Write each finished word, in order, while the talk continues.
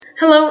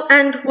Hello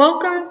and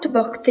welcome to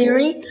Book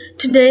Theory.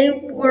 Today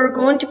we're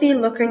going to be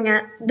looking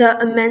at the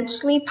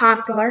immensely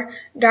popular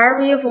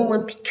Diary of a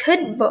Wimpy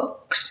Kid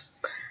books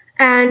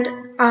and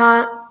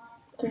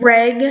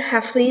Greg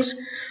Heffley's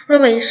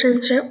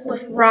relationship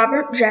with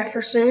Robert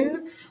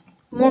Jefferson,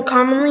 more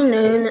commonly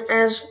known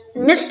as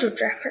Mr.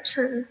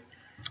 Jefferson.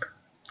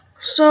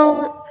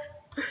 So,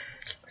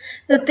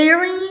 the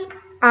theory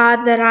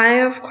that I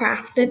have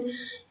crafted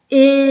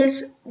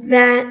is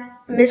that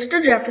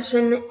Mr.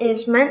 Jefferson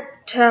is meant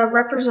to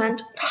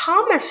represent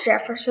Thomas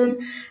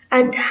Jefferson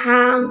and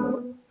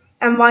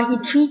why he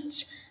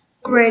treats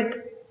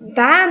Greg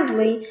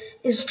badly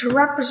is to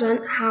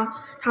represent how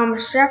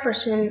Thomas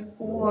Jefferson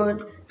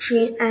would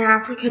treat an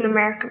African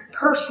American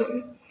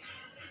person.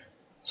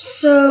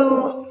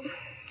 So,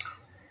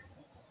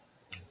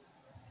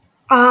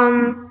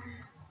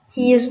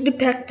 he is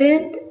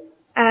depicted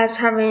as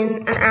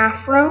having an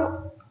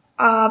afro,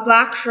 a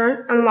black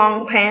shirt, and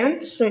long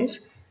pants,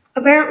 since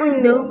apparently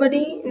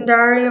nobody in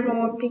Diary of a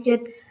Wimpy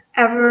Kid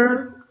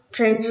ever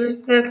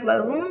changes their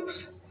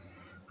clothes.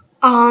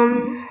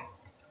 And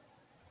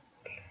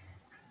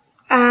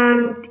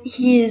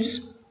he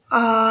is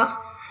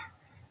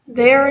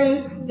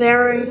very,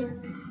 very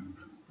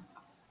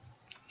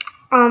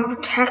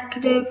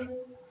protective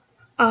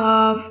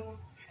of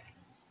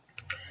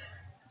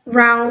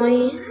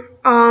Rowley,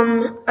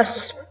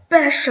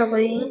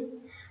 especially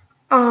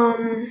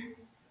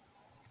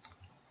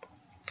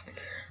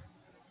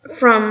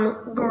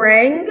from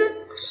Greg.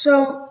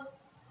 So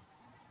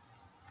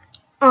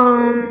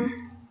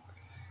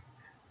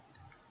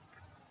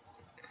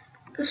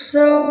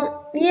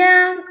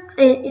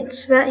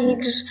it's that he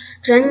just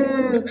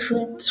genuinely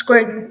treats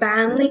Greg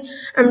badly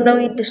and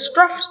really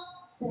distrusts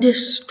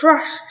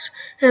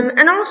him,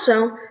 and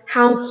also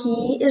how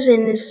he is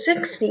in his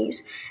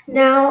 60s.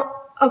 Now,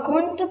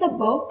 according to the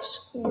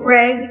books,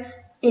 Greg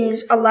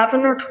is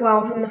 11 or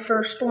 12 in the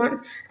first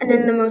one, and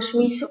in the most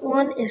recent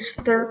one is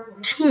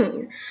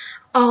 13.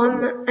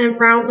 And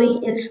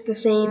Rowley is the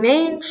same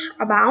age,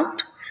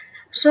 about.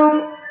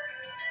 So,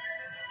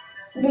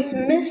 with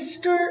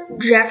Mr.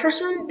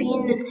 Jefferson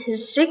being in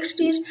his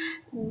 60s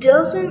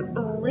doesn't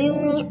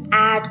really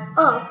add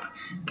up,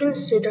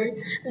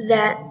 considering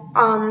that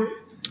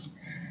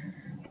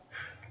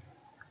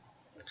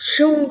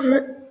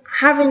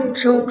having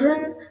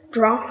children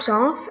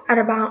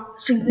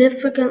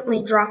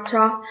significantly drops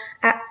off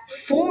at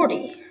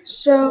 40.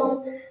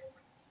 So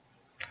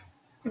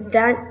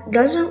that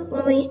doesn't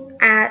really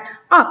add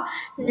up.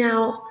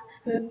 Now,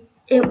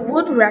 it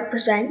would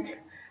represent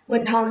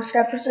when Thomas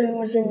Jefferson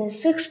was in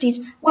his 60s,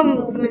 when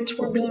movements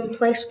were being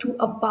placed to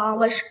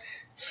abolish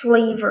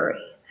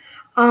slavery.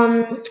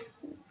 It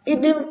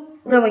didn't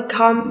really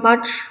come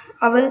much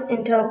of it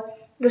until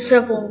the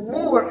Civil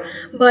War,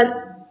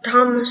 but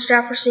Thomas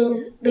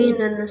Jefferson being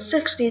in the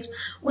 60s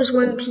was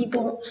when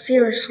people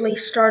seriously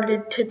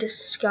started to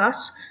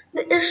discuss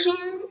the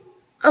issue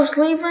of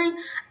slavery,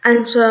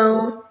 and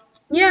so,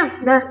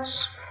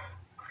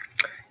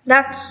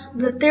 that's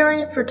the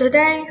theory for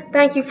today.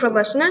 Thank you for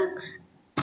listening.